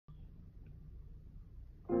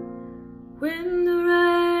when the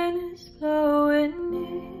rain is blowing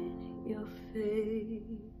in your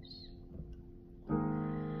face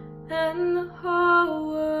and the whole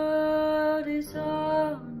world is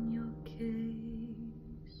on your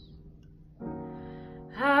case.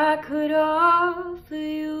 I could offer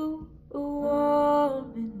you a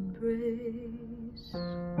warm embrace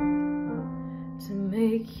to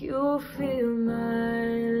make you feel my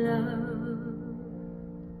love.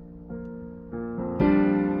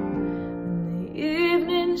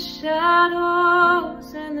 Shadows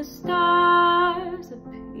and the stars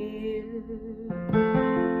appear,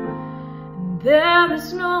 and there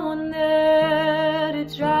is no one there to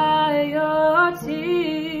dry your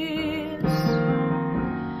tears.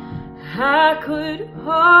 I could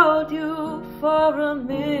hold you for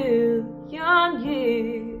 1,000,000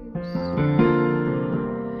 years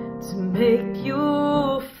to make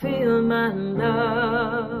you feel my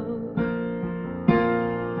love.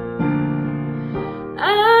 I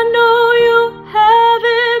know you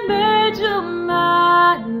haven't made your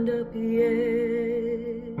mind up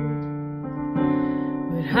yet,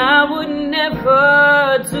 but I would never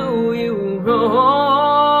do you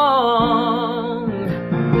wrong.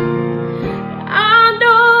 I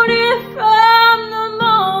know it from the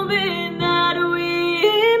moment that we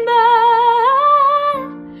met.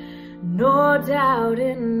 No doubt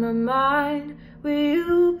in my mind where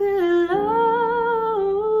you belong.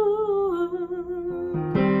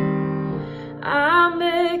 I'll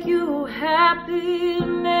make you happy,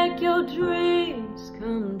 make your dreams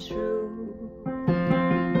come true.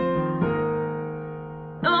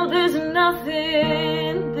 No, there's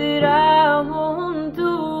nothing that I won't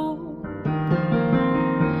do.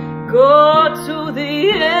 Go to the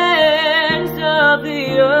ends of the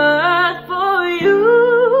earth for you,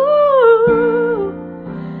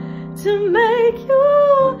 to make you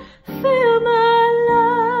feel my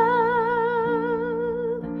love.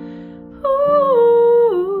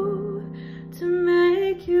 Ooh, to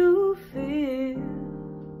make you feel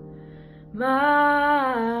my